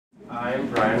Hi, I'm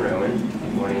Brian Rowan.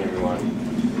 Good morning, everyone.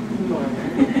 Good morning.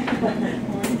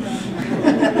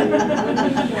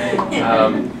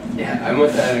 I'm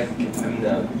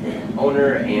the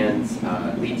owner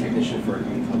and lead technician for a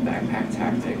company called Backpack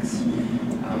Tactics.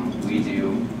 We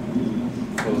do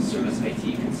full-service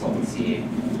IT consultancy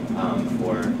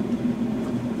for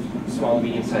small to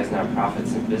medium-sized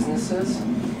nonprofits and businesses.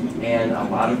 And a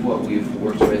lot of what we've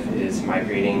worked with is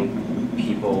migrating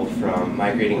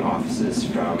offices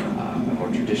from a more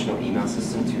traditional email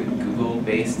system to a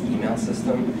Google-based email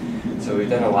system. So we've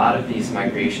done a lot of these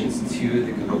migrations to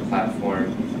the Google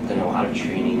platform, done a lot of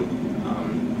training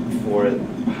for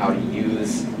how to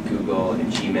use Google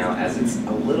and Gmail, as it's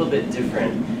a little bit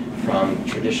different from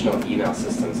traditional email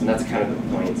systems. And that's kind of the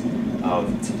point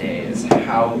of today, is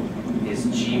how is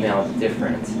Gmail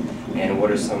different, and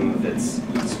what are some of its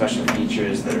special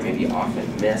features that are maybe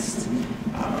often missed.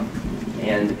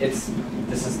 And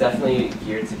this is definitely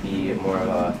geared to be more of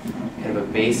a kind of a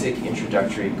basic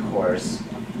introductory course.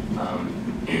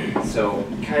 So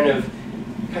kind of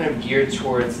geared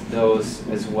towards those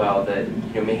as well that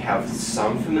may have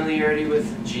some familiarity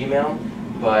with Gmail,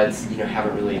 but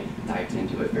haven't really dived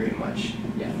into it very much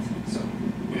yet. So.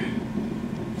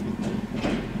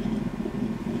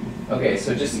 Okay,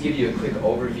 so just to give you a quick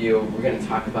overview, we're going to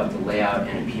talk about the layout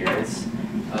and appearance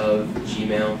of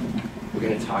Gmail. We're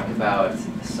going to talk about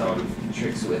some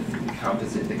tricks with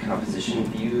the composition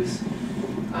views.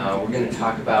 We're going to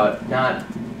talk about not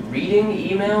reading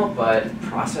email, but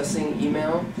processing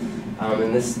email.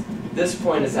 And this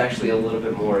point is actually a little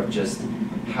bit more of just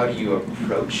how do you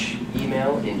approach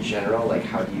email in general, like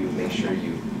how do you make sure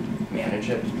you manage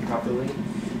it properly,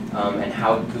 and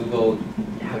how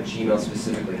Gmail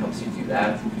specifically helps you do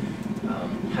that.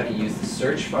 How to use the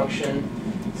search function,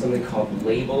 something called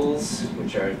labels,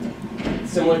 which are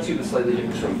similar to but slightly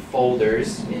different from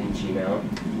folders in Gmail.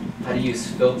 How to use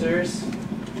filters,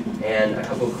 and a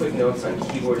couple of quick notes on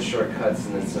keyboard shortcuts,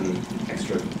 and then some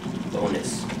extra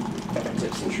bonus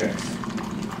tips and tricks.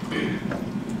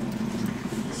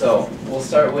 So we'll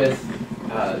start with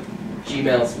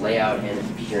Gmail's layout and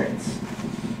appearance.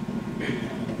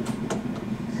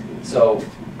 So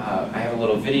I have a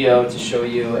little video to show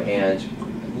you, and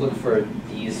look for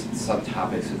these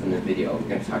subtopics within the video. We're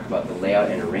going to talk about the layout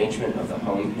and arrangement of the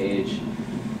home page,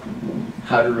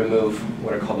 how to remove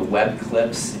what are called the web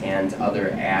clips and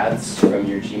other ads from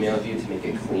your Gmail view to make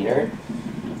it cleaner,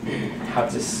 how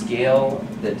to scale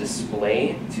the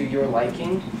display to your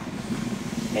liking,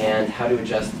 and how to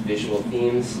adjust visual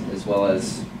themes, as well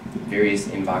as various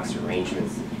inbox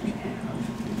arrangements that you can have.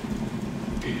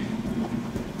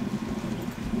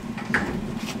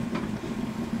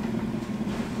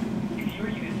 If you are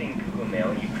using Google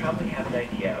Mail, you probably have an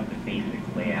idea of the basic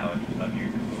layout of your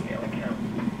Google Mail account.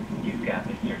 You've got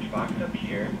the search box up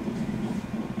here,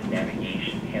 the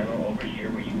navigation panel over here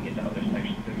where you can get to other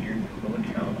sections of your Google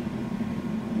account,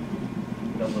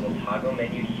 the little toggle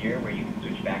menu here where you can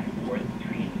switch back and forth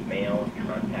between mail,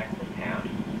 contacts, and tasks.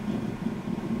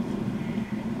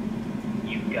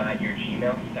 You've got your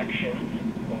Gmail sections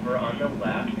over on the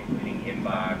left, including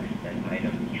inbox, sent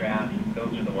items, drafts.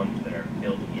 Those are the ones that are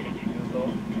built into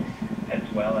Google, as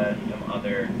well as some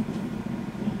other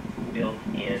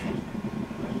built-in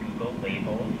Google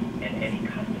labels and any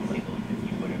custom labels that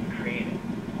you would have created.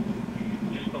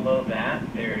 Just below that,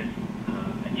 there's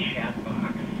a chat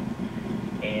box,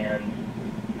 and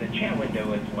the chat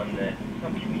window is one that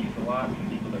some people use a lot, some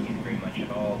people don't use very much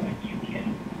at all, but you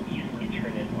can easily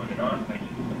turn it on and off by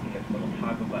just clicking this little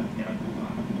toggle button down at the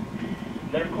bottom.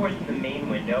 And then, of course, in the main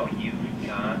window, you've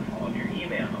got all of your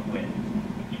email with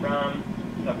from,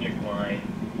 subject line,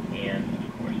 and,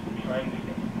 of course, the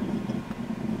timestamp.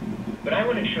 But I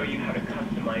want to show you how to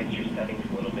customize your settings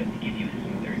a little bit to give you a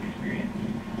smoother experience.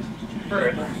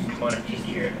 First, you want to take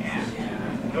care of ads.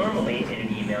 Normally, in an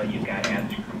email, you've got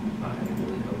ads.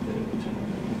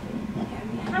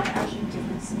 Have actually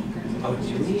different speakers. Oh,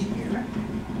 do we?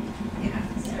 Yeah,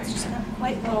 it's just not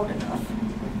quite loud enough.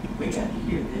 We got to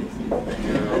hear this.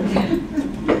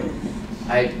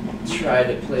 I tried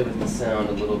to play with the sound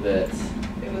a little bit.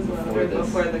 It was a little bit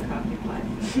before the coffee pot.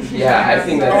 Yeah, I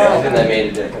think that made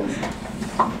a difference.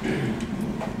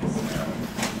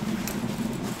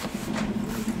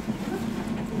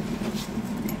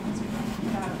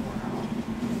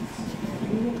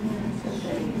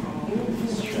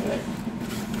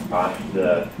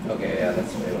 Okay, yeah,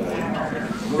 that's way better.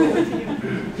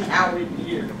 Hour a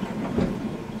year.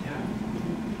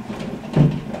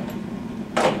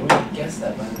 I wouldn't guess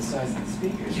that by the size of the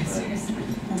speakers. Yes, But... seriously.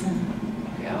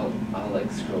 Okay, I'll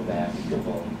like scroll back a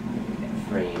couple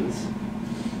frames.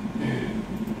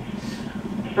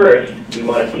 First, we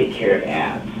want to take care of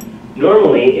ads.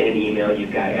 Normally, in an email,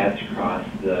 you've got ads across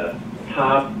the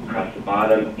top, across the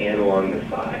bottom, and along the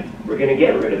side. We're going to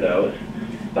get rid of those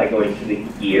by going to the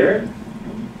gear,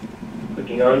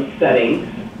 clicking on Settings,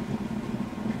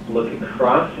 look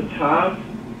across the top,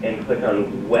 and click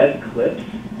on Web Clips,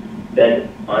 then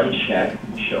uncheck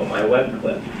Show My Web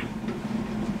Clips.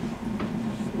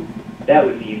 That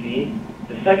was easy.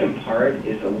 The second part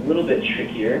is a little bit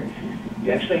trickier.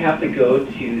 You actually have to go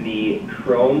to the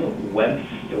Chrome Web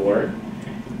Store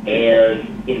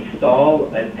and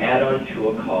install an add-on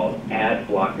tool called Ad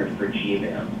Blocker for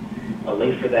Gmail. A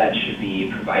link for that should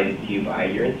be provided to you by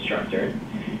your instructor.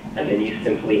 And then you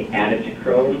simply add it to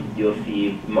Chrome. You'll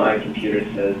see my computer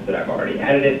says that I've already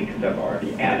added it because I've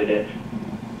already added it.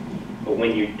 But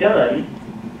when you're done,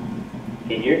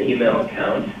 in your email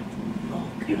account,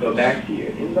 you go back to your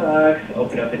inbox,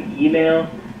 open up an email,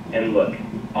 and look,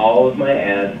 all of my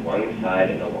ads along the side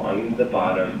and along the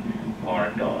bottom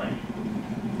are gone.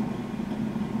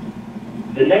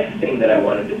 The next thing that I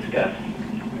want to discuss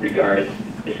regards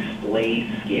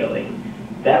display scaling.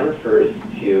 That refers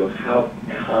to how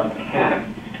compact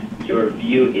your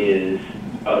view is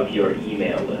of your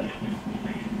email list.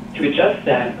 To adjust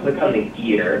that, click on the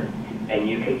gear, and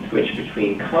you can switch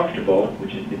between comfortable,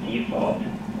 which is the default,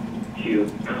 to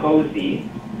cozy,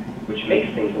 which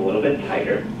makes things a little bit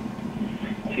tighter,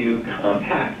 to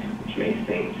compact, which makes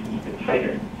things even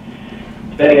tighter.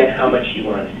 Depending on how much you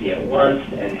want to see at once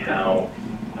and how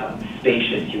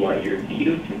spacious you want your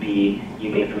view to be,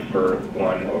 you may prefer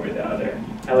one over the other.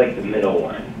 I like the middle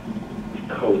one,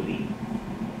 cozy.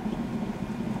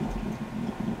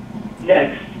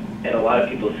 Next, and a lot of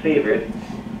people's favorite,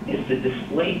 is the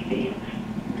display themes.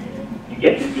 You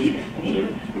get to these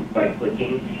themes by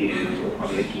clicking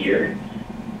on the gear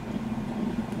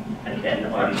and then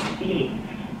on themes.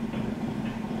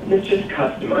 And this just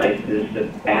customizes the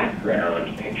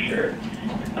background picture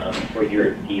for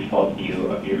your default view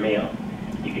of your mail.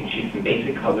 You can choose some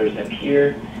basic colors up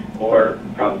here, or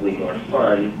probably more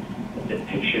fun, the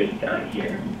pictures down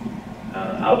here.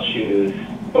 I'll choose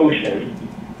ocean,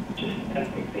 just as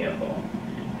an example.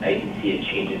 Now you can see it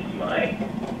changes my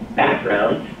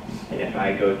background, and if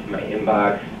I go to my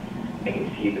inbox, I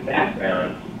can see the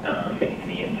background in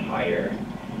the entire,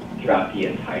 throughout the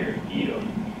entire view.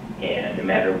 And no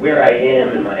matter where I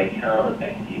am in my account,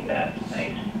 I see that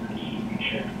nice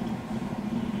picture.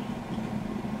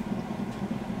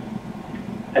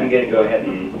 I'm going to go ahead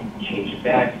and change it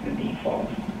back to the default.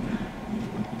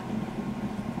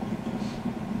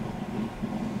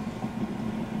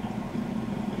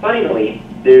 Finally,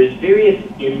 there's various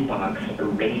inbox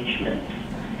arrangements.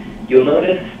 You'll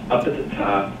notice up at the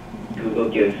top, Google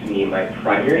gives me my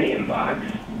primary inbox,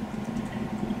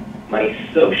 my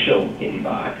social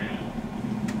inbox,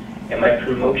 and my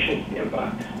promotions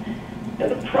inbox. Now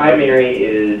the primary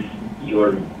is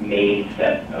your main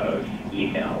set of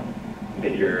email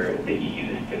that you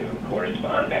use to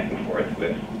correspond back and forth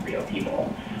with real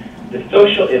people. The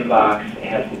social inbox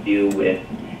has to do with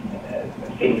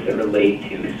things that relate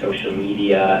to social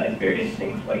media and various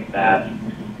things like that.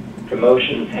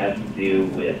 Promotions has to do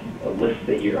with a list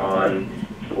that you're on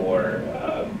for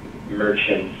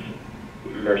merchant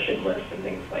lists and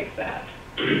things like that.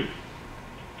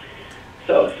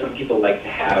 So some people like to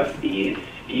have these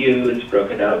views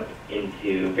broken up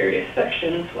into various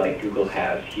sections like Google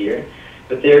has here,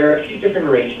 but there are a few different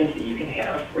arrangements that you can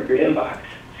have for your inbox.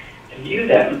 To view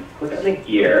them, click on the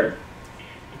gear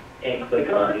and click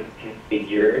on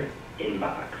Configure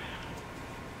Inbox.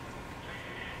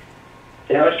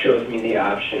 Now it shows me the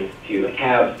options to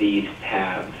have these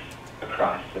tabs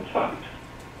across the top.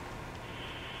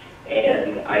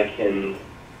 And I can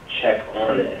check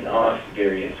on and off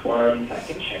various ones. I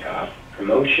can check off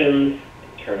promotions,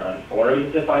 and turn on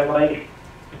forums if I like.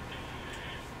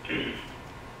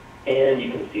 And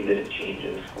you can see that it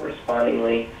changes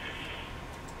correspondingly.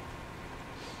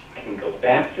 I can go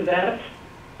back to that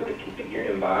with the Configure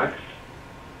Inbox.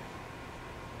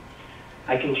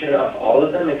 I can turn off all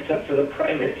of them except for the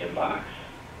primary inbox.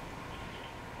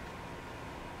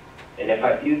 And if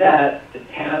I do that, the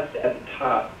tabs at the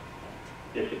top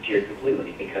disappear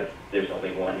completely because there's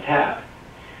only one tab.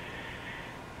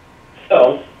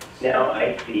 So now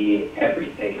I see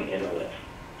everything in a list.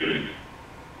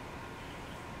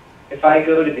 If I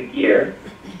go to the gear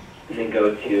and then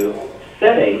go to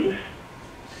Settings,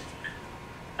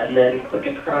 and then click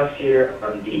across here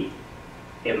on the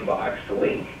inbox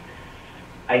link,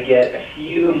 I get a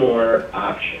few more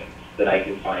options that I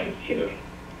can fine tune.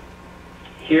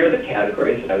 Here are the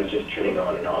categories that I was just turning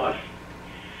on and off.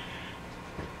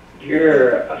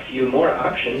 here are a few more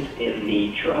options in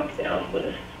the drop-down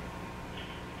list.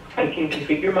 I can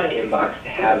configure my inbox to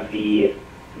have the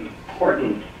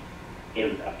important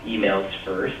emails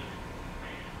first,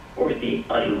 or the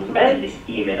unread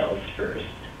emails first,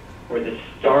 or the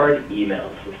starred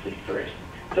emails listed first.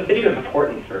 So if they do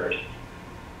important first,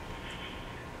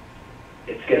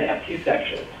 it's going to have two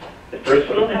sections. The first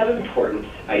one will have important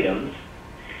items,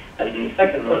 and then the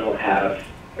second one will have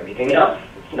everything else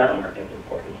that's not marked as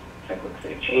important. If I click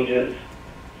Save Changes,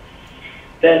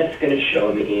 then it's going to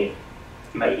show me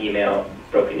my email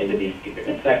broken into these two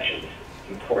different sections.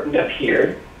 Important up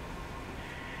here,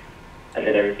 and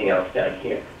then everything else down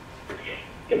here.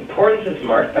 Importance is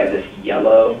marked by this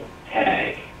yellow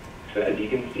tag. So as you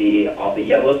can see, all the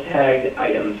yellow tagged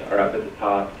items are up at the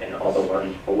top, and all the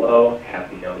ones below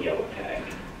have no yellow tag.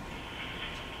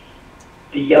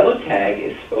 The yellow tag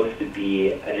is supposed to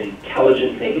be an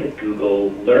intelligent thing that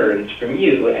Google learns from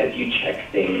you as you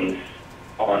check things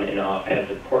on and off as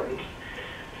important.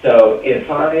 So if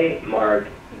I mark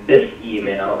this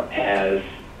email as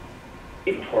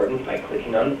important by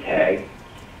clicking on the tag,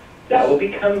 that will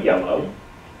become yellow,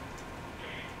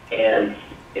 and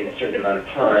in a certain amount of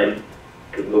time,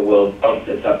 Google will bump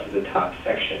this up to the top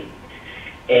section.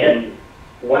 And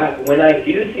when I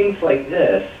do things like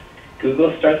this,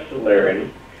 Google starts to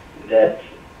learn that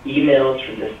emails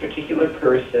from this particular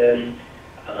person,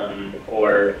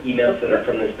 or emails that are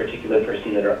from this particular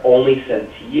person that are only sent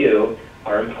to you,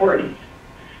 are important.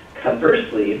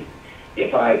 Conversely,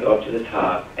 if I go up to the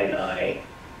top and I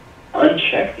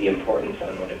uncheck the importance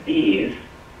on one of these,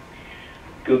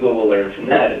 Google will learn from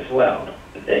that as well,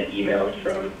 that emails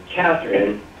from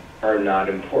Catherine are not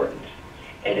important.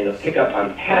 And it'll pick up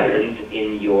on patterns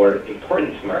in your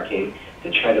importance marking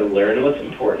to try to learn what's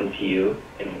important to you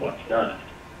and what's not.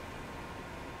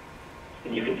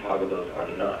 And you can toggle those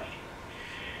on and off.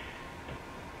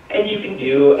 And you can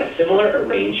do a similar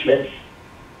arrangement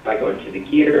by going to the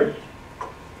gear,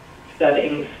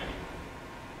 settings,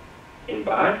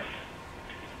 inbox,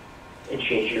 and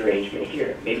change your arrangement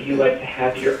here. Maybe you like to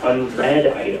have your unread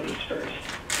items first.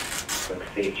 Click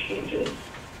Save Changes.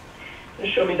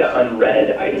 It'll show me the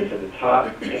unread items at the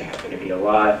top. They happen to be a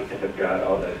lot because I've got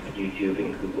all the YouTube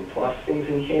and Google Plus things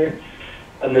in here.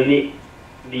 And then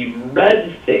the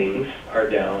read things are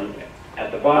down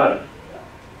at the bottom.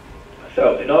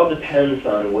 So it all depends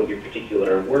on what your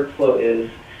particular workflow is.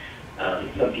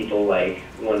 Some people like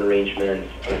one arrangement,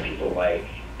 other people like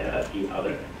the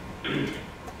other.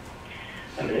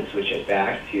 I'm going to switch it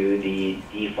back to the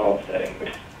default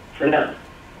settings for now.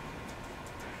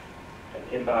 An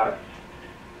inbox,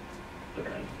 click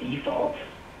on default,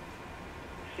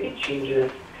 save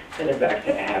changes, and then back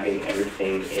to having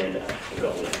everything in a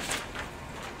single list.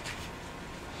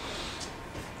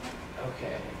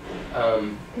 Okay.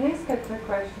 Can I ask a quick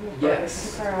question?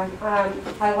 Yes.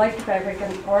 I like the fact we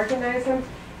can organize them.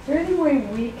 Is there any way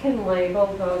we can label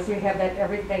those? We have that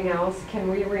everything else. Can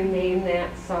we rename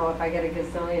that so if I get a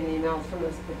gazillion emails from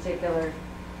this particular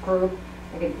group,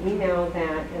 I can email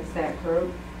that as that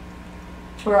group?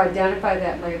 Or identify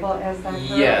that label as that group?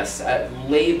 Yes,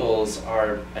 labels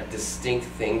are a distinct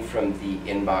thing from the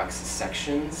inbox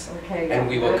sections. Okay. And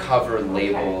we will cover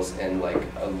labels in like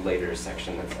a later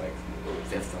section that's like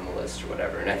fifth on the list or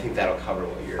whatever. And I think that'll cover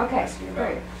what you're asking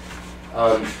about.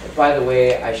 Great. By the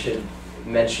way, I should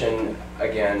mention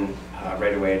again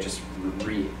right away, just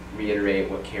reiterate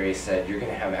what Carrie said. You're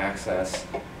going to have access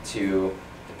to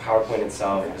the PowerPoint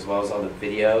itself as well as all the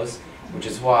videos, which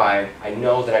is why I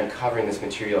know that I'm covering this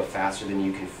material faster than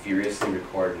you can furiously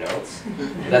record notes.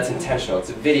 That's intentional. It's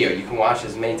a video. You can watch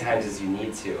as many times as you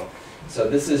need to. So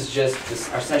this is just,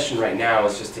 our session right now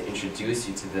is just to introduce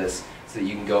you to this so that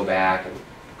you can go back and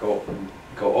go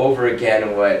over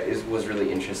again what was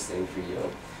really interesting for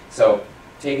you. So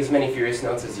take as many furious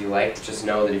notes as you like. Just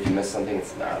know that if you miss something,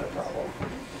 it's not a problem.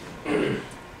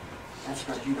 That's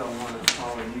because you don't want us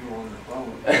calling you on the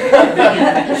phone.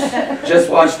 Just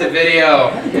watch the video.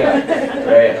 Yeah,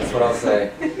 right, that's what I'll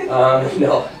say.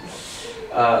 No.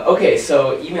 Okay,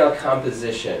 so email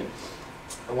composition.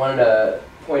 I wanted to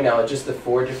point out just the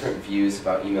 4 different views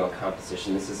about email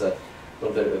composition. This is a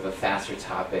little bit of a faster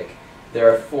topic. There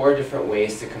are 4 different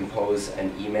ways to compose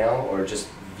an email, or just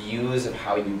views of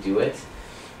how you do it.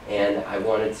 And I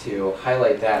wanted to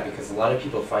highlight that because a lot of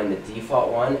people find the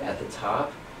default one at the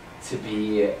top to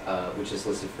be, which is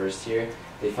listed first here,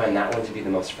 they find that one to be the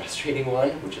most frustrating one,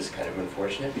 which is kind of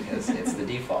unfortunate because it's the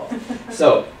default.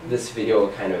 So this video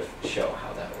will kind of show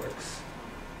how that works.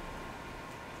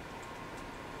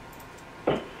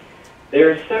 There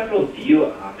are several view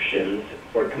options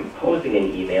for composing an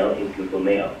email in Google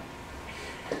Mail.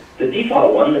 The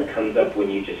default one that comes up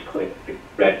when you just click the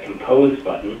red Compose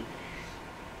button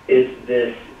is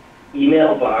this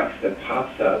email box that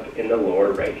pops up in the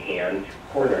lower right-hand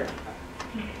corner.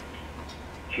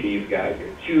 You've got your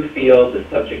to field, the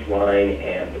subject line,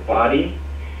 and the body.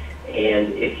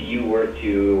 And if you were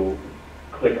to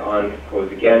click on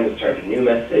Compose again to start a new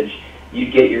message,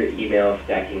 you'd get your email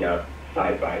stacking up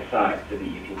side by side so that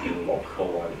you can do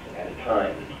multiple ones at a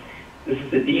time. This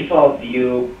is the default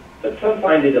view, but some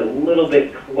find it a little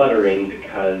bit cluttering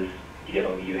because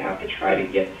you have to try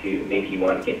to get to, maybe you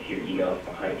want to get to your emails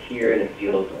behind here and it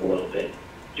feels a little bit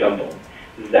jumbled.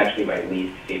 This is actually my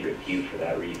least favorite view for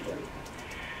that reason.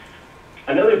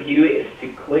 Another view is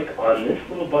to click on this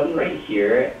little button right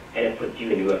here and it puts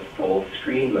you into a full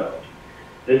screen mode.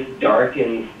 This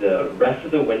darkens the rest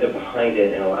of the window behind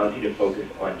it and allows you to focus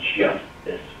on just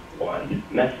this one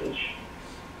message.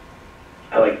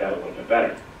 I like that a little bit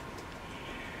better.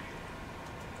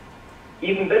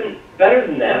 Even better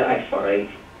than that, I find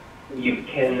you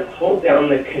can hold down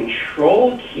the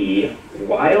Control key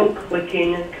while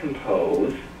clicking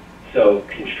Compose. So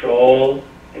Control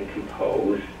and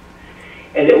Compose.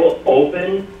 And it will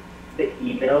open the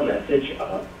email message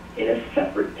up in a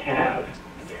separate tab.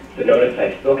 So notice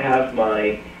I still have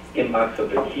my inbox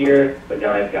open here, but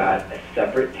now I've got a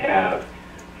separate tab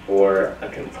for a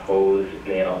Compose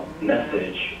mail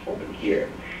message open here.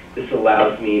 This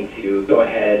allows me to go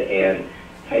ahead and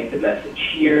type the message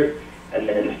here and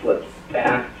then flip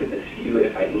back to this view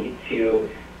if I need to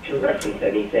reference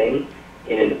anything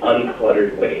in an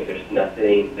uncluttered way.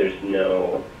 There's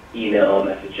no email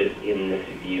messages in this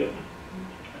view.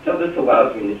 So this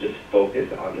allows me to just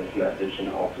focus on this message and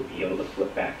also be able to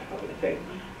flip back to other things.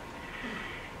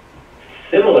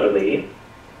 Similarly,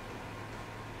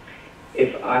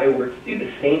 if I were to do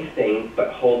the same thing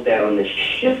but hold down the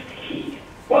Shift key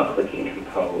while clicking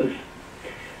Compose,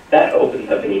 that opens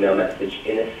up an email message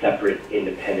in a separate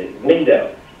independent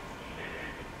window.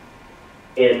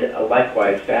 In a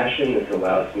likewise fashion, this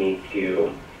allows me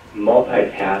to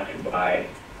multitask by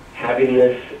having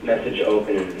this message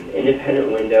open in an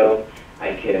independent window.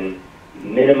 I can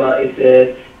minimize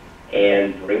it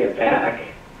and bring it back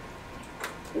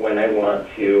when I want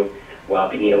to, while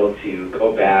being able to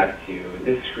go back to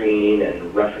this screen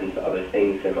and reference other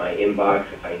things in my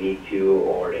inbox if I need to,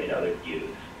 or in other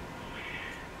views.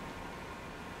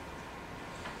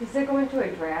 Does it go into a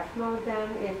draft mode then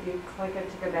if you click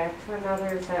it to go back to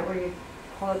another? Is that where you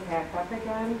pull it back up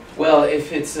again? Well,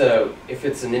 if it's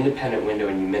an independent window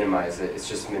and you minimize it, it's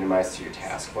just minimized to your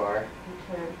taskbar.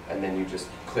 Okay. And then you just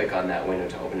click on that window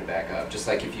to open it back up. Just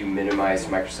like if you minimized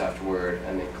Microsoft Word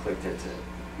and then clicked it to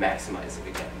maximize it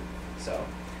again. So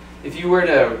if you were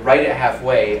to write it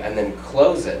halfway and then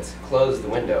close the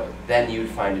window, then you'd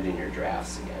find it in your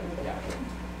drafts again. Yeah,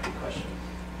 good question.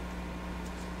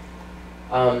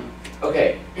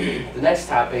 Okay, the next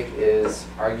topic is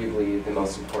arguably the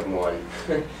most important one,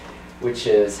 which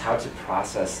is how to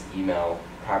process email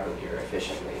properly or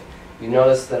efficiently. You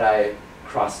notice that I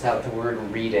crossed out the word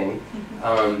reading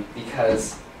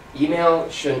because email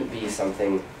shouldn't be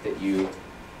something that you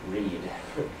read.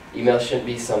 Email shouldn't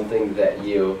be something that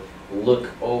you look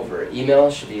over.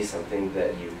 Email should be something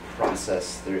that you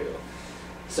process through.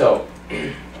 So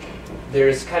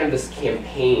there's kind of this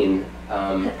campaign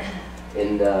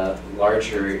in the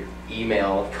larger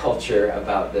email culture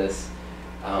about this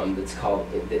that's called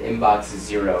the Inbox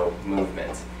Zero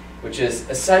movement, which is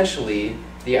essentially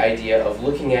the idea of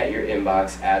looking at your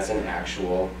inbox as an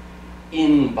actual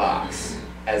inbox,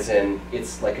 as in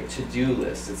it's like a to-do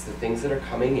list. It's the things that are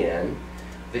coming in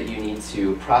that you need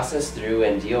to process through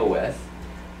and deal with,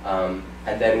 and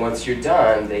then once you're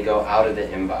done, they go out of the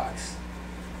inbox.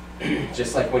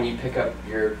 Just like when you pick up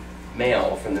your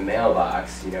mail from the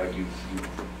mailbox, you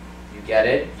get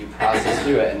it, you process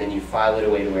through it, and then you file it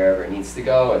away to wherever it needs to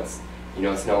go. It's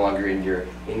no longer in your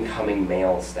incoming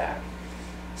mail stack.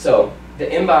 So the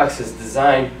inbox is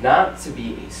designed not to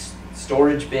be a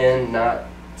storage bin, not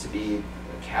to be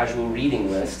a casual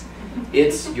reading list.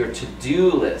 It's your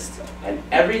to-do list, and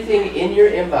everything in your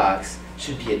inbox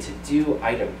should be a to-do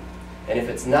item. And if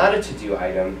it's not a to-do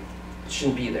item, it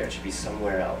shouldn't be there. It should be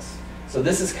somewhere else. So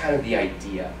this is kind of the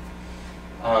idea.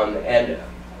 And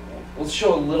we'll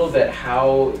show a little bit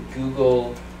how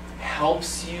Google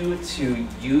helps you to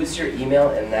use your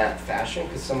email in that fashion,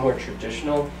 because some more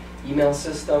traditional email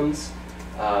systems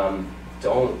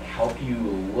don't help you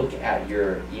look at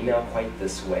your email quite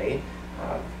this way.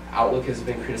 Outlook has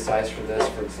been criticized for this,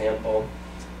 for example.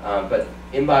 But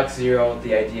Inbox Zero,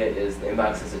 the idea is the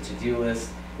inbox is a to-do list.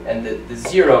 And the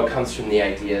 0 comes from the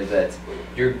idea that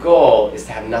your goal is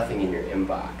to have nothing in your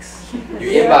inbox.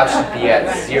 Your inbox should be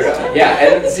at 0. Yeah,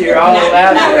 and so you're all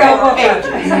allowed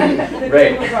to.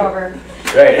 Right.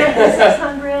 Right.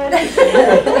 600.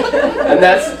 And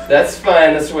that's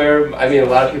fine. That's where, I mean, a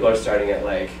lot of people are starting at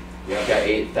like, you know, I've got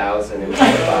 8,000 in my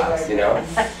inbox, you know?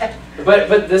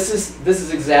 But this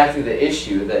is exactly the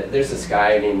issue, that there's this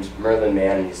guy named Merlin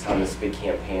Mann, and he's on this big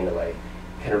campaign to like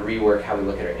kind of rework how we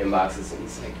look at our inboxes, and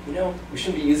he's like, you know, we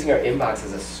shouldn't be using our inbox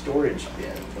as a storage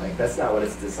bin. Like, that's not what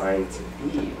it's designed to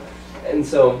be. And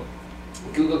so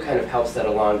Google kind of helps that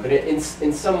along, but in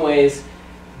some ways,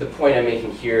 the point I'm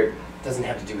making here doesn't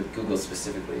have to do with Google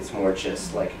specifically. It's more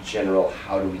just like general,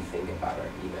 how do we think about our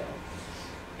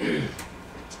email?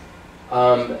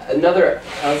 Another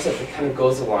concept that kind of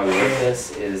goes along with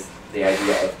this is the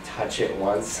idea of touch it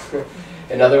once.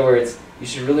 In other words, you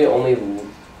should really only,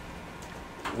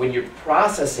 when you're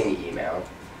processing email,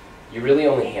 you really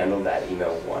only handle that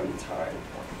email one time.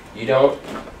 You don't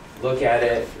look at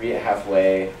it, read it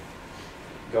halfway,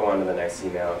 go on to the next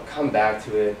email, come back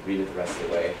to it, read it the rest of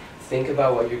the way, think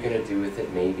about what you're going to do with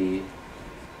it maybe,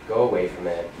 go away from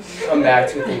it, come back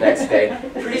to it the next day.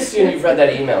 Pretty soon you've read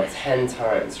that email 10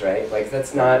 times, right? Like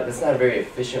that's not a very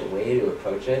efficient way to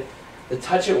approach it. The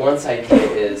touch it once idea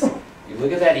is you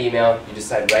look at that email, you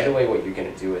decide right away what you're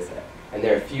going to do with it. And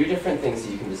there are a few different things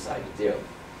that you can decide to do.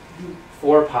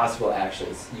 4 possible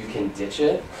actions. You can ditch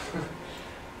it,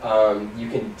 you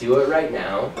can do it right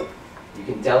now, you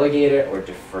can delegate it or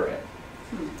defer it.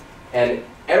 And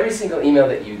every single email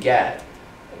that you get,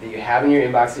 that you have in your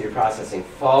inbox that you're processing,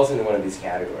 falls into one of these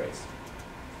categories.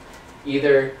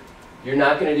 Either you're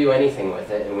not going to do anything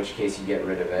with it, in which case you get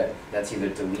rid of it. That's either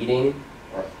deleting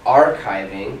or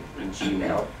archiving in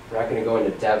Gmail. We're not going to go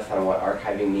into depth on what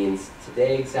archiving means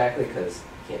today exactly, because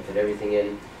you can't fit everything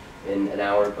in an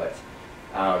hour. But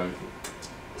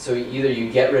so either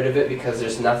you get rid of it because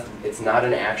there's nothing, it's not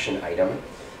an action item.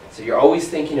 So you're always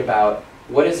thinking about,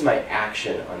 what is my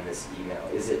action on this email?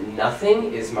 Is it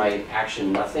nothing? Is my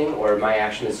action nothing? Or my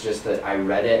action is just that I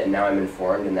read it and now I'm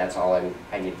informed and that's all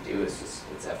I need to do, is just,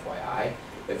 it's FYI.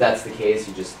 If that's the case,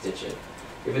 you just ditch it.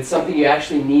 If it's something you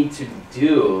actually need to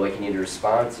do, like you need to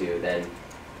respond to, then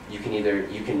you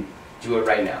can do it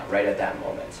right now, right at that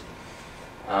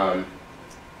moment.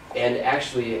 And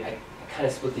actually, I kind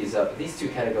of split these up. These two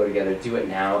kind of go together, do it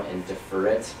now and defer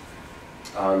it.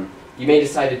 You may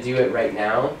decide to do it right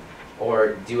now,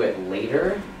 or do it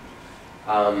later.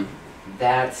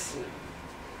 That's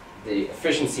the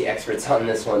efficiency experts on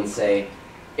this one say,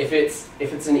 if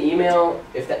it's an email,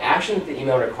 if the action that the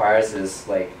email requires is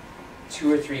like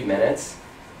 2 or 3 minutes,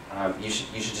 you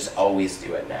should just always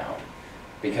do it now,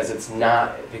 because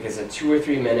a 2 or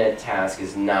 3 minute task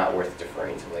is not worth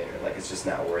deferring to later. Like, it's just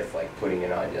not worth like putting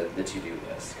it on the to-do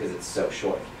list because it's so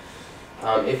short.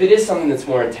 If it is something that's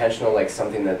more intentional, like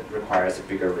something that requires a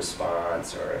bigger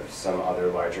response or some other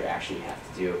larger action you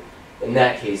have to do, in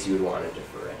that case you would want to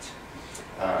defer it.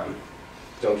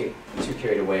 Don't get too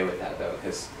carried away with that though,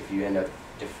 because if you end up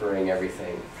deferring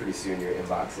everything, pretty soon your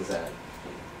inbox is at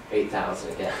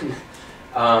 8,000 again.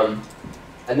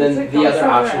 And then the other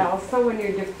option. Also, when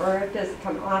you defer it, does it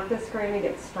come off the screen and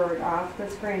get stored off the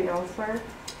screen elsewhere?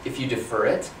 If you defer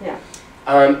it? Yeah.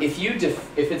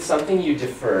 If it's something you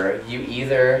defer, you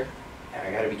either,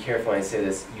 I gotta be careful when I say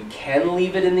this, you can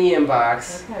leave it in the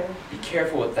inbox. Okay. Be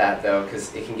careful with that though,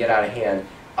 because it can get out of hand.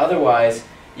 Otherwise,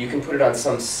 you can put it on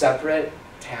some separate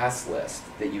task list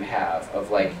that you have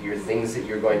of like your things that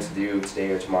you're going to do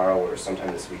today or tomorrow or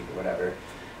sometime this week or whatever.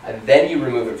 And then you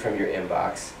remove it from your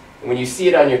inbox. And when you see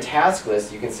it on your task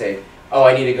list, you can say, oh,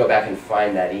 I need to go back and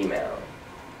find that email.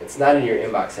 It's not in your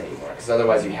inbox anymore, because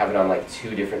otherwise you have it on like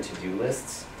 2 different to-do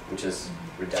lists, which is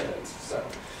redundant. So,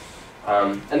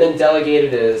 and then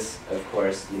delegated is, of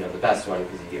course, the best one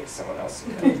because you give it to someone else.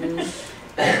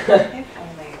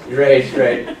 Right,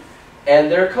 right.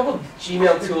 And there are a couple of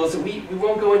Gmail tools that we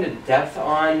won't go into depth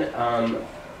on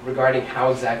regarding how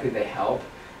exactly they help,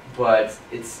 but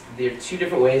there are 2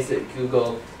 different ways that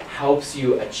Google helps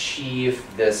you achieve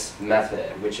this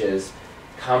method, which is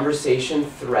conversation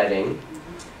threading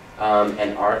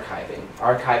and archiving.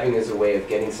 Archiving is a way of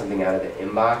getting something out of the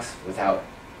inbox without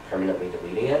permanently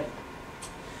deleting it.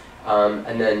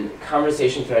 And then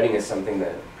conversation threading is something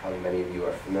that probably many of you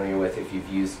are familiar with if you've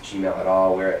used Gmail at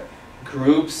all, where it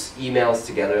groups emails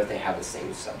together if they have the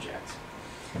same subject.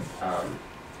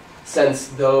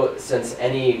 Since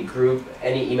any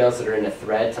emails that are in a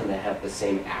thread tend to have the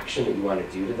same action that you want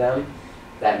to do to them,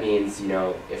 that means,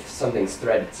 if something's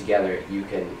threaded together, you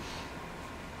can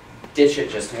ditch it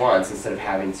just once instead of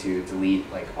having to delete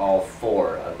like all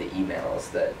 4 of the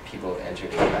emails that people have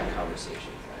entered into that conversation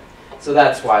thread. So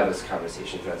that's why those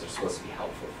conversation threads are supposed to be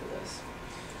helpful for this.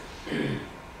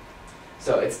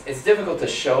 So it's difficult to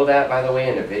show that, by the way,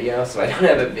 in a video, so I don't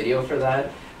have a video for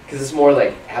that, because it's more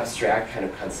like abstract, kind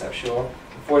of conceptual.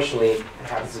 Unfortunately, it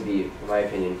happens to be, in my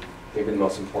opinion, maybe the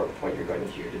most important point you're going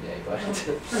to hear today, but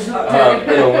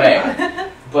in a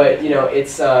way. But you know,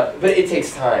 but it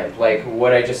takes time. Like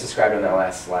what I just described on that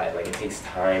last slide, like it takes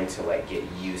time to like get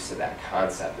used to that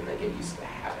concept and then get used to the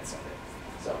habits of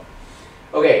it. So,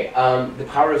 okay, the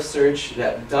power of search,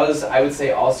 that does, I would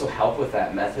say, also help with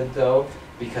that method though,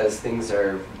 because things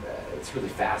are, it's really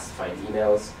fast to find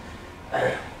emails.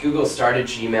 Google started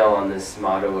Gmail on this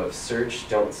motto of search,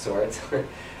 don't sort.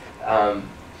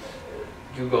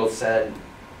 Google said,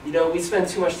 you know, we spend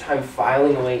too much time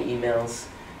filing away emails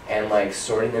and like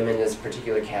sorting them into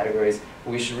particular categories.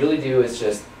 What we should really do is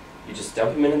you just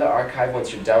dump them into the archive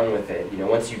once you're done with it. You know,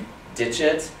 once you ditch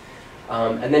it,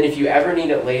 and then if you ever need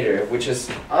it later, which is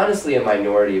honestly a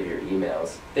minority of your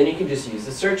emails, then you can just use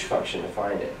the search function to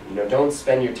find it. You know, don't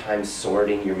spend your time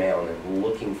sorting your mail and then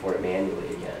looking for it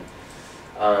manually again.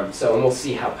 And we'll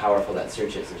see how powerful that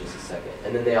search is in just a second.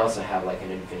 And then they also have like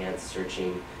an advanced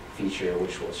searching feature,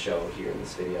 which we'll show here in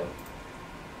this video.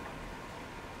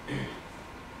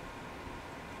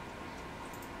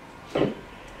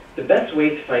 The best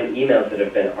way to find emails that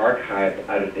have been archived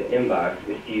out of the inbox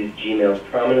is to use Gmail's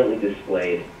prominently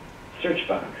displayed search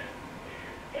box.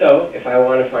 So if I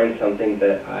want to find something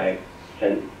that I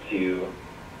sent to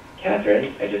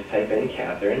Catherine, I just type in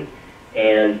Catherine,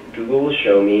 and Google will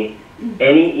show me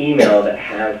any email that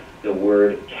has the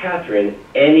word Catherine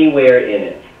anywhere in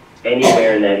it,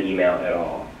 anywhere in that email at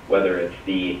all, whether it's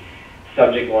the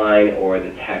subject line or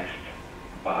the text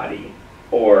body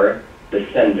or the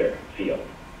sender field.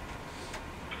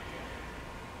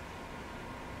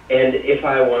 And if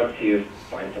I want to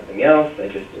find something else, I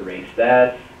just erase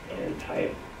that and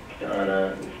type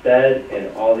Donna instead,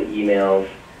 and all the emails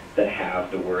that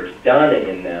have the word Donna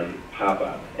in them pop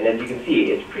up. And as you can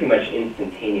see, it's pretty much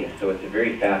instantaneous, so it's a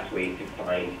very fast way to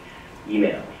find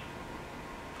emails.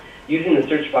 Using the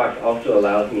search box also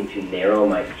allows me to narrow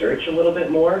my search a little bit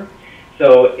more.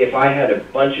 So if I had a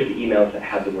bunch of emails that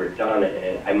had the word Donna in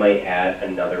it, I might add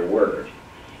another word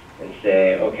and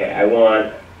say, okay, I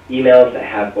want emails that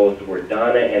have both the word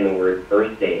Donna and the word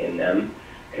birthday in them,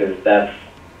 because that's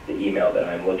the email that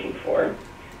I'm looking for.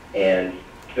 And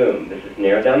boom, this has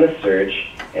narrowed down the search,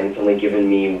 and it's only given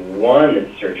me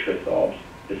one search result.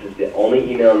 This is the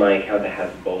only email in my account that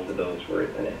has both of those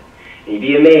words in it. And you'd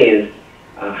be amazed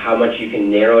how much you can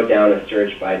narrow down a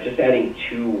search by just adding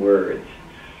 2 words.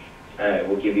 It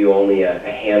will give you only a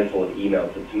handful of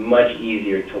emails. It's much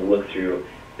easier to look through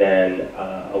than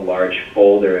a large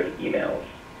folder of emails,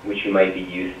 which you might be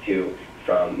used to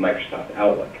from Microsoft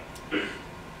Outlook.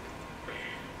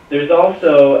 There's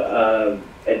also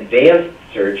advanced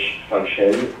search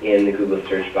function in the Google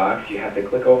search box. You have to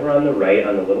click over on the right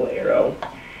on the little arrow,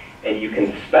 and you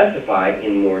can specify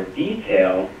in more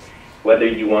detail whether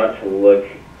you want to look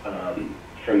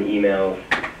from emails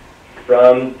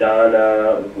from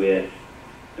Donna with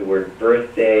the word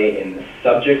birthday in the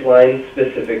subject line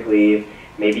specifically.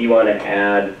 Maybe you want to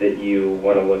add that you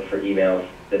want to look for emails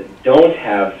that don't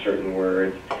have certain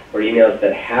words, or emails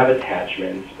that have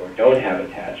attachments or don't have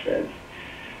attachments,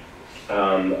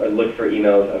 or look for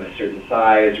emails of a certain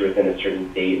size or within a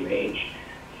certain date range.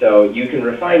 So you can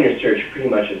refine your search pretty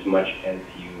much as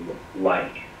you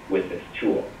like with this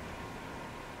tool.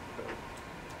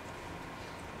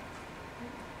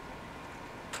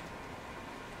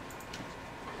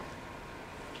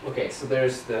 Okay, so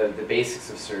there's the basics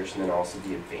of search and then also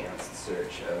the advanced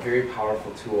search. A very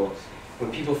powerful tool.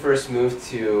 When people first move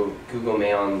to Google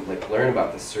Mail and like learn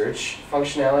about the search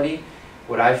functionality,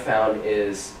 what I've found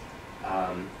is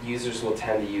users will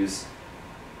tend to use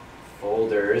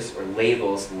folders or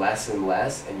labels less and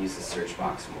less and use the search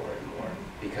box more and more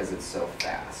because it's so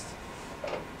fast.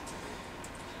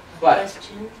 But,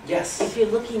 question? yes? If you're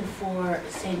looking for,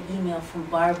 say, an email from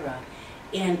Barbara,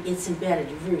 and it's embedded,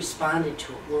 if you responded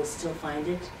to it, will it still find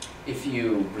it? If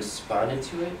you responded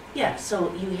to it? Yeah,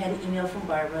 so you had an email from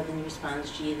Barbara, then you responded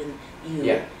to she, then you.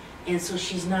 Yeah. And so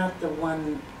she's not the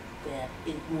one that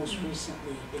most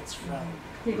recently it's from.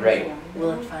 Right.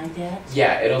 Will it find that?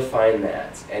 Yeah, it'll find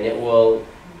that. And it'll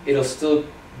still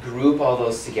group all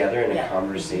those together in a Yeah.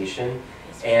 conversation.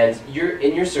 And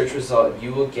in your search result,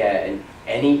 you will get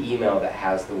any email that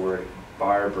has the word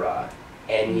Barbara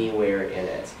anywhere in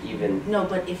it, even... No,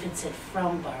 but if it said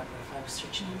from Barbara, if I was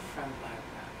searching from Barbara.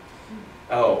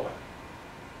 Oh.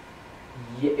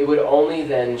 It would only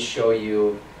then show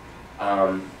you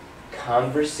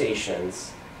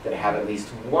conversations that have at least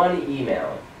one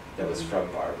email that was from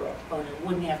Barbara. Oh, and it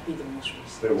wouldn't have to be the most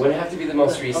recent. But it wouldn't have to be the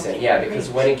most Good, recent, okay, yeah, because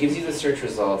great. when it gives you the search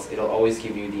results, it'll always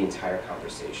give you the entire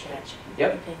conversation. Gotcha.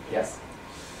 Yep. Okay. Yes.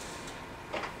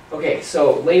 Okay,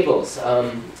 so labels.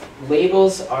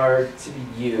 Labels are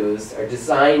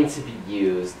designed to be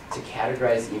used to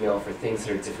categorize email for things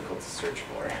that are difficult to search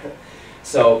for.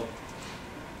 So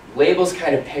labels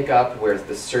kind of pick up where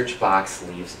the search box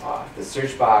leaves off. The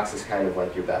search box is kind of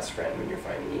like your best friend when you're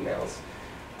finding emails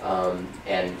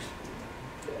and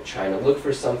trying to look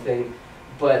for something.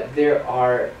 But there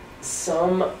are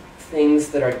some things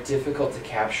that are difficult to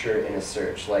capture in a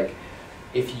search. Like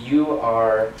if you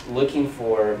are looking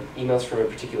for emails from a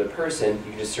particular person,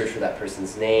 you can just search for that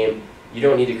person's name. You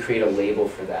don't need to create a label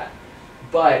for that.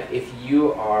 But if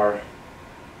you are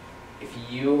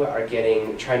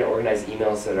trying to organize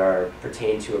emails that are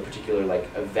pertain to a particular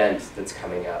event that's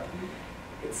coming up,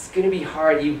 it's going to be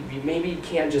hard. You maybe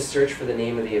can't just search for the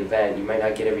name of the event. You might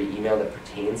not get every email that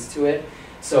pertains to it.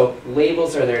 So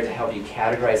labels are there to help you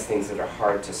categorize things that are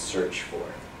hard to search for.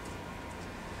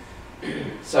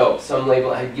 So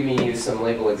I'm giving you some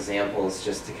label examples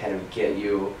just to kind of get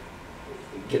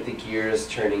the gears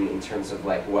turning in terms of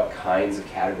what kinds of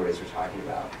categories we're talking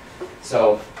about.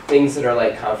 So things that are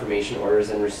like confirmation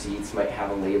orders and receipts might have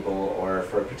a label, or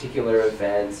for a particular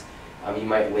event, you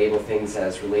might label things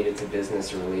as related to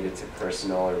business or related to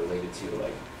personal or related to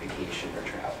vacation or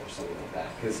travel or something like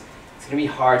that. Because it's going to be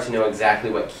hard to know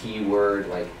exactly what keyword,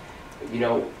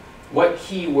 what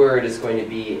keyword is going to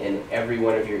be in every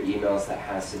one of your emails that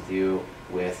has to do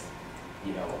with,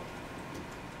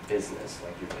 business,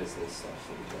 like your business stuff.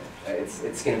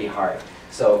 It's going to be hard.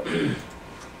 So,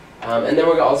 and then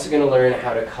we're also going to learn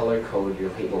how to color code your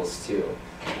labels too,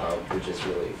 which is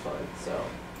really fun. So,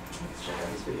 let's check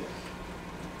out this video.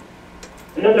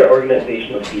 Another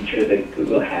organizational feature that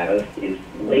Google has is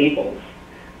labels.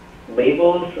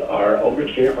 Labels are over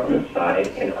here on the side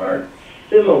and are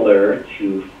similar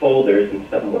to folders in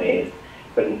some ways,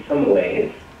 but in some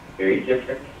ways very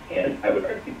different, and I would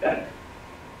argue better.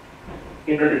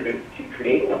 In order to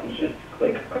create one, just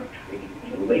click on Create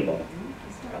a Label,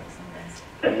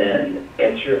 and then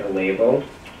enter a label.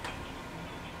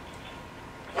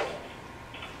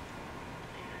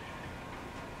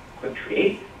 Click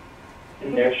Create,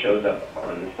 and there it shows up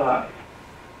on the side.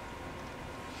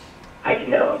 I can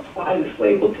now apply this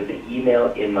label to the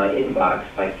email in my inbox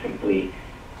by simply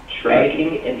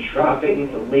dragging and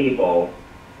dropping the label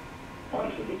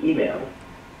onto the email.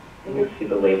 And you'll see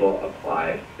the label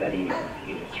applied to that email.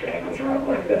 You just drag and drop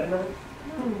like that.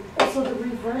 So the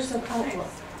reverse of Outlook.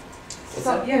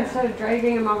 So instead of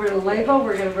dragging them over to the label,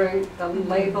 we're going to bring the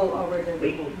label over to the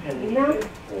Labels tend to be email. good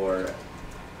for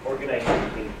organizing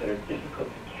things that are difficult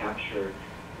to capture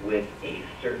with a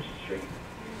search string.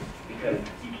 Because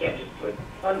you can't just put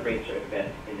fundraiser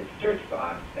event in the search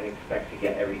box and expect to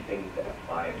get everything that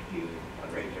applies to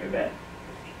fundraiser event.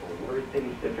 People word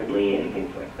things differently and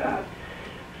things like that.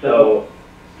 So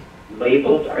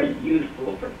labels are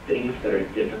useful for things that are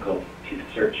difficult to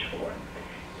search for.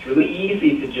 It's really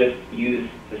easy to just use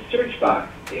the search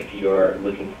box if you're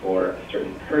looking for a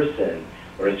certain person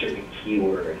or a certain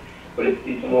keyword. But it's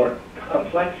these more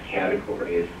complex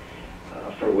categories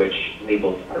for which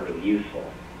labels are really useful.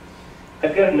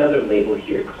 I've got another label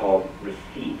here called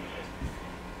receipts.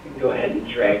 You can go ahead and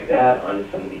drag that onto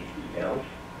some of these emails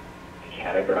to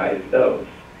categorize those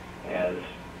as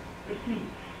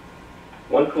receipts.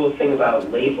 One cool thing about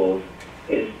labels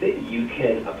is that you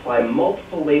can apply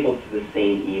multiple labels to the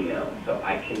same email. So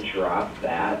I can drop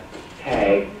that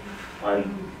tag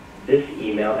on this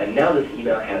email, and now this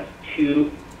email has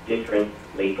two different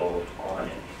labels on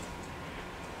it.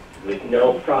 There's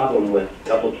no problem with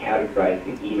double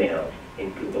categorizing emails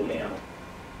in Google Mail.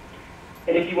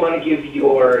 And if you want to give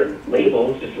your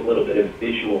labels just a little bit of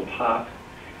visual pop,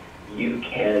 you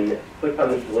can click on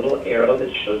this little arrow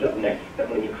that shows up next to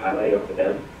them when you highlight over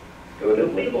them, go to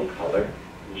Label Color,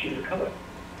 and choose a color.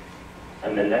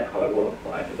 And then that color will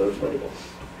apply to those labels.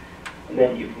 And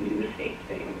then you can do the same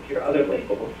thing with your other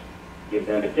labels. Give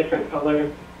them a different color,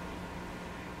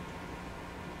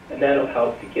 and that'll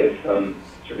help to give some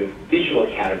sort of visual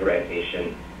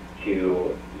categorization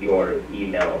to your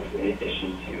emails in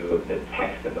addition to the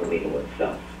text of the label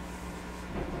itself.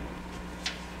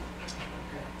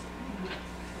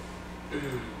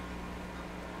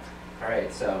 All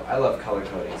right, so I love color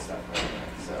coding stuff like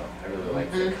that, so I really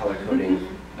like the color coding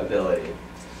ability.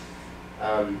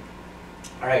 All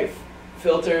right,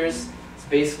 filters is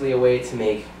basically a way to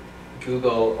make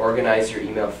Google organize your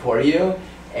email for you,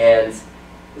 and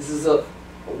This is a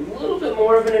little bit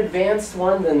more of an advanced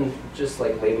one than just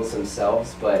like labels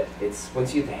themselves, but it's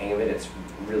once you get the hang of it, it's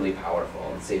really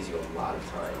powerful and saves you a lot of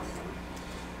time.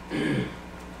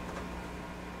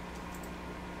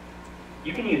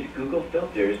 You can use Google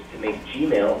filters to make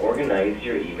Gmail organize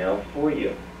your emails for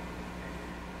you.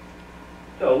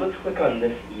 So let's click on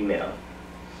this email.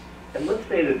 And let's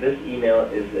say that this email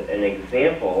is an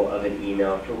example of an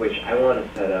email for which I want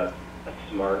to set up a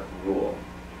smart rule.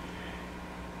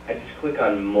 I just click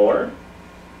on More,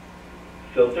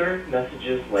 Filter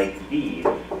Messages Like These,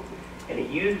 and it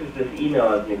uses this email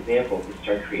as an example to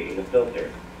start creating a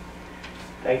filter.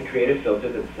 I can create a filter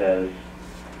that says,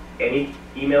 any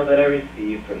email that I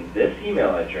receive from this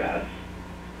email address,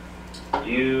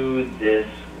 do this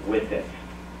with it.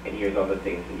 And here's all the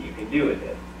things that you can do with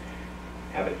it.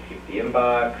 Have it skip the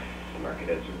inbox, mark it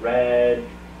as read,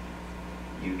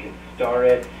 you can star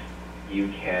it, you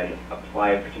can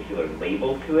apply a particular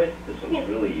label to it. This one's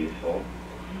really useful.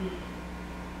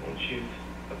 And choose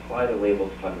Apply the Label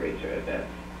to Fundraiser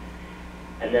Events.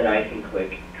 And then I can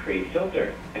click Create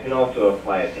Filter. I can also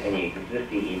apply it to any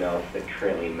existing emails that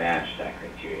currently match that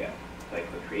criteria. So I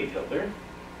click Create Filter,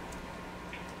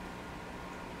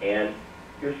 and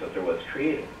your filter was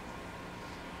created.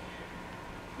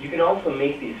 You can also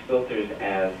make these filters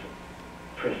as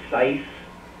precise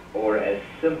or as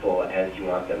simple as you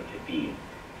want them to be.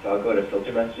 So I'll go to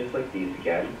filter messages like these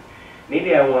again.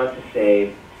 Maybe I want to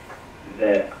say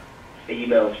that the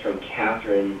emails from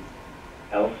Catherine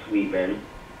L. Sweetman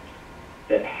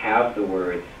that have the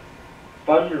words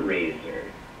fundraiser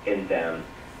in them,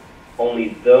 only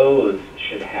those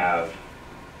should have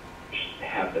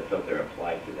the filter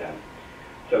applied to them.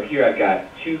 So here I've got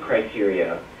two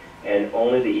criteria, and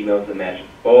only the emails that match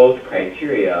both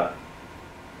criteria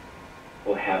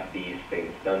will have these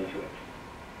things done to it.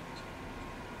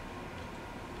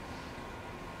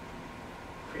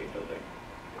 Create filter.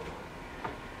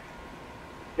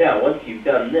 Now, once you've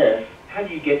done this, how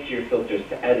do you get to your filters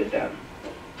to edit them?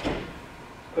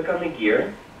 Click on the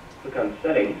gear, click on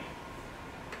Settings,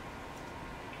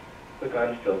 click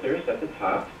on Filters at the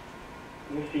top,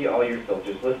 and you see all your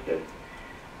filters listed.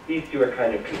 These two are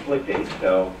kind of conflicting,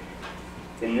 so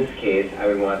in this case, I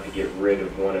would want to get rid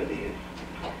of one of these.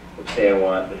 Let's say I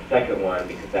want the second one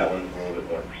because that one's a little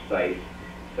bit more precise,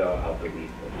 so I'll delete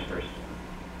this first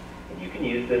one. And you can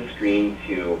use this screen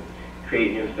to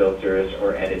create new filters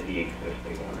or edit the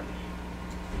existing ones.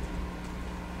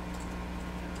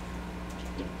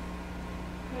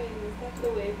 Ryan, is that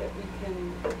the way that we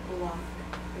can block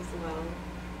as well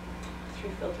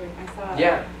through filtering? I saw.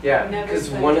 Yeah, never because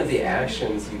sent one a of the spam.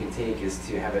 actions you can take is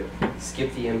to have it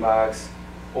skip the inbox,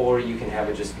 or you can have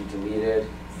it just be deleted.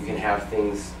 You can have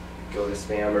things go to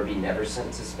spam or be never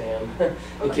sent to spam in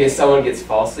Okay. case someone gets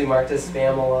falsely marked as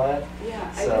spam a lot.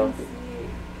 Yeah, So- I didn't see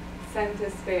send to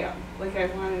spam. Like, I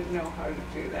wanted to know how to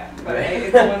do that, but Right.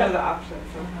 it's one of the options.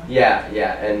 Yeah,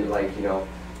 and like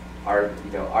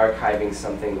archiving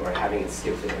something or having it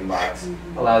skip the inbox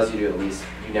allows you to at least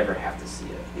you never have to see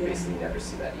it. You Yeah. basically never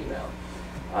see that email.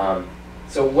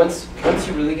 So once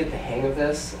you really get the hang of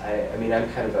this, I mean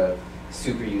I'm kind of a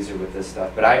super user with this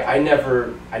stuff, but I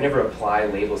never apply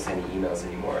labels to any emails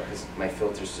anymore because my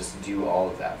filters just do all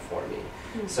of that for me.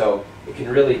 So it can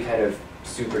really kind of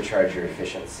supercharge your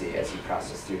efficiency as you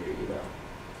process through your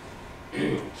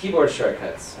email. Keyboard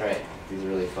shortcuts. All right, these are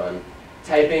really fun.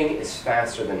 Typing is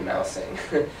faster than mousing.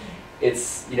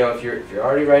 It's, if you're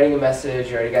already writing a message,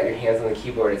 you already got your hands on the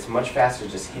keyboard, it's much faster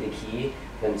to just hit a key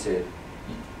than to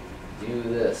do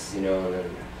this, and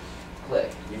then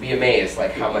click. You'd be amazed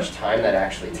like how much time that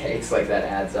actually takes, like that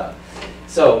adds up.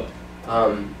 So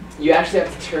you actually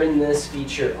have to turn this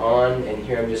feature on, and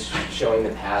here I'm just showing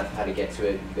the path how to get to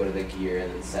it. You go to the gear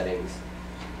and then settings,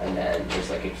 and then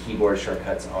there's like a keyboard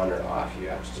shortcuts on or off. You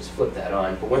have to just flip that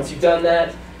on. But once you've done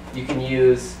that, you can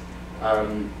use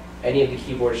any of the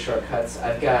keyboard shortcuts.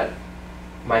 I've got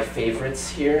my favorites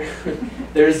here.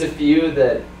 There's a few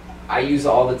that I use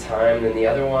all the time, and the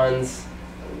other ones,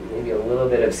 maybe a little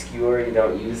bit obscure, you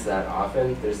don't use that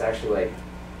often. There's actually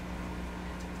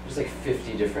like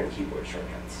 50 different keyboard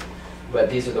shortcuts. But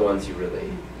these are the ones you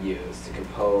really use to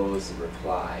compose and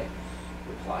reply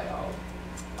all.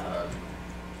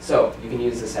 So you can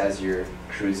use this as you're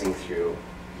cruising through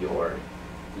your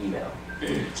email.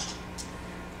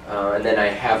 And then I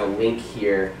have a link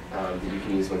here that you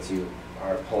can use once you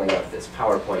are pulling up this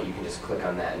PowerPoint. You can just click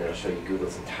on that and it'll show you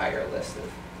Google's entire list of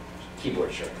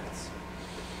keyboard shortcuts.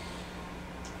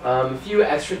 A few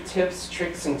extra tips,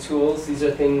 tricks, and tools. These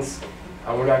are things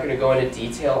we're not going to go into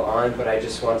detail on, but I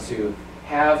just want to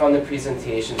have on the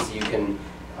presentation so you can,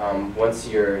 once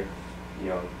you're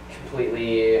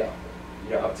completely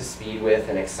up to speed with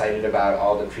and excited about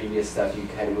all the previous stuff, you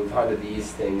kind of move on to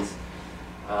these things.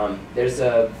 There's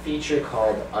a feature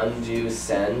called undo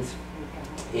send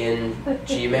in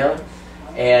Gmail,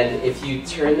 and if you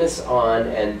turn this on,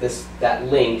 and that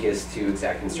link is to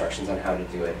exact instructions on how to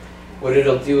do it, what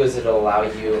it'll do is it'll allow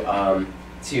you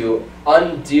to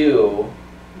undo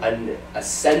a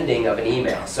sending of an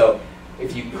email. So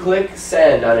if you click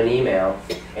send on an email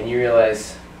and you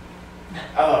realize,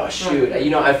 oh shoot,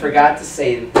 I forgot to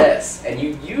say this, and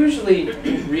you usually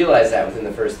realize that within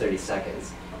the first 30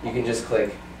 seconds. You can just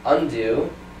click undo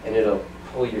and it'll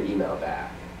pull your email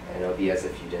back, and it'll be as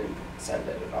if you didn't send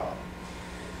it at all.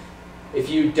 If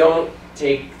you don't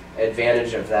take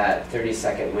advantage of that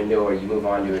 30-second window, or you move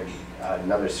on to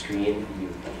another screen, you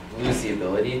lose the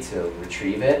ability to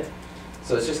retrieve it.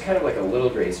 So it's just kind of like a little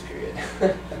grace period.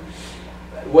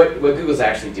 What Google's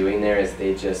actually doing there is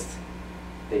they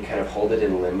kind of hold it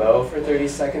in limbo for 30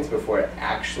 seconds before it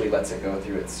actually lets it go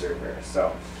through its server.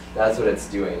 So that's what it's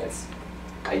doing.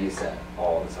 I use that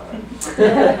all the time.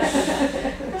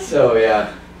 So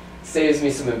yeah, saves me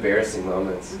some embarrassing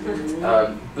moments.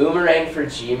 Boomerang for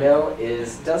Gmail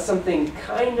does something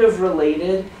kind of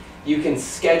related. You can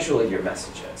schedule your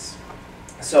messages.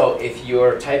 So if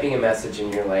you're typing a message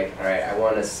and you're like, all right, I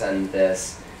want to send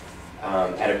this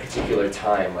at a particular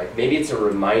time, like maybe it's a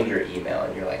reminder email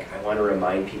and you're like, I want to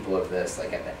remind people of this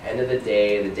like at the end of the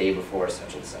day before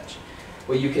such and such.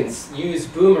 Well, you can use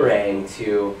Boomerang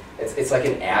to, it's like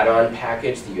an add-on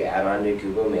package that you add on to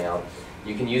Google Mail.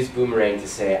 You can use Boomerang to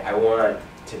say, I want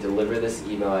to deliver this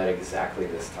email at exactly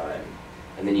this time.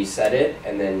 And then you set it,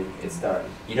 and then it's done.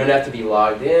 You don't have to be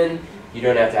logged in. You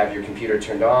don't have to have your computer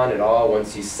turned on at all.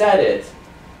 Once you set it,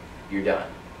 you're done.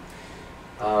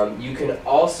 You can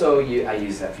also, I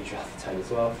use that feature all the time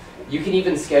as well. You can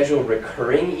even schedule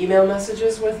recurring email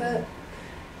messages with it.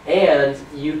 And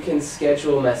you can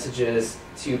schedule messages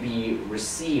to be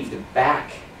received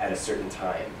back at a certain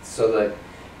time. So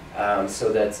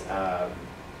that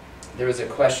there was a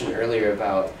question earlier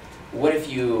about what if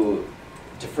you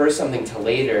defer something to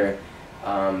later,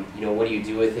 what do you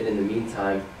do with it in the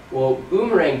meantime? Well,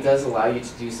 Boomerang does allow you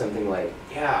to do something like,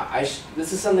 yeah,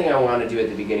 this is something I want to do at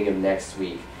the beginning of next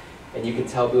week. And you can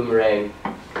tell Boomerang,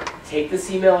 take this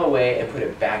email away and put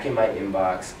it back in my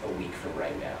inbox a week from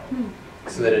right now.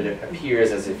 So that it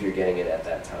appears as if you're getting it at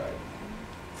that time.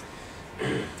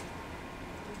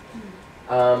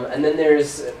 And then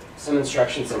there's some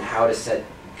instructions on how to set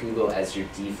Google as your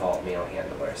default mail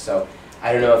handler. So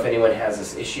I don't know if anyone has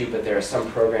this issue, but there are some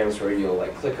programs where you'll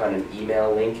click on an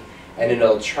email link and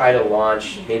it'll try to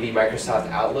launch maybe Microsoft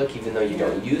Outlook even though you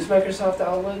don't use Microsoft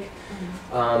Outlook,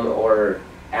 or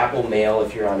Apple Mail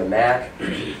if you're on a Mac.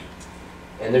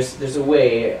 And there's a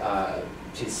way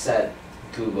to set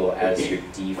Google as your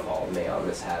default mail, and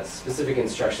this has specific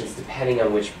instructions depending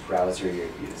on which browser you're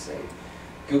using.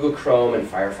 Google Chrome and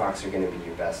Firefox are going to be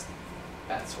your best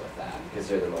bets with that because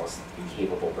they're the most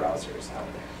capable browsers out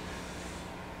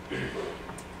there.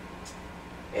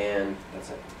 And that's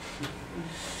it.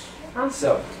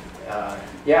 So,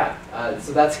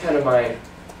 so that's kind of my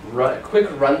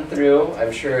quick run through.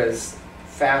 I'm sure is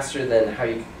faster than how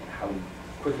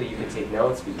quickly you can take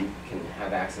notes, but you can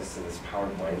have access to this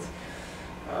PowerPoint.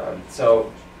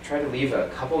 So try to leave a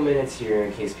couple minutes here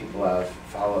in case people have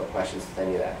follow-up questions with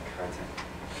any of that content.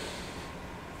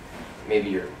 Maybe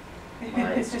your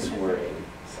mind's just worrying.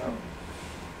 So.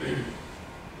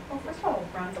 Well, first of all,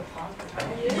 round of applause for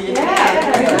Tom.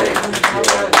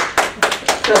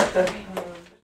 Yeah.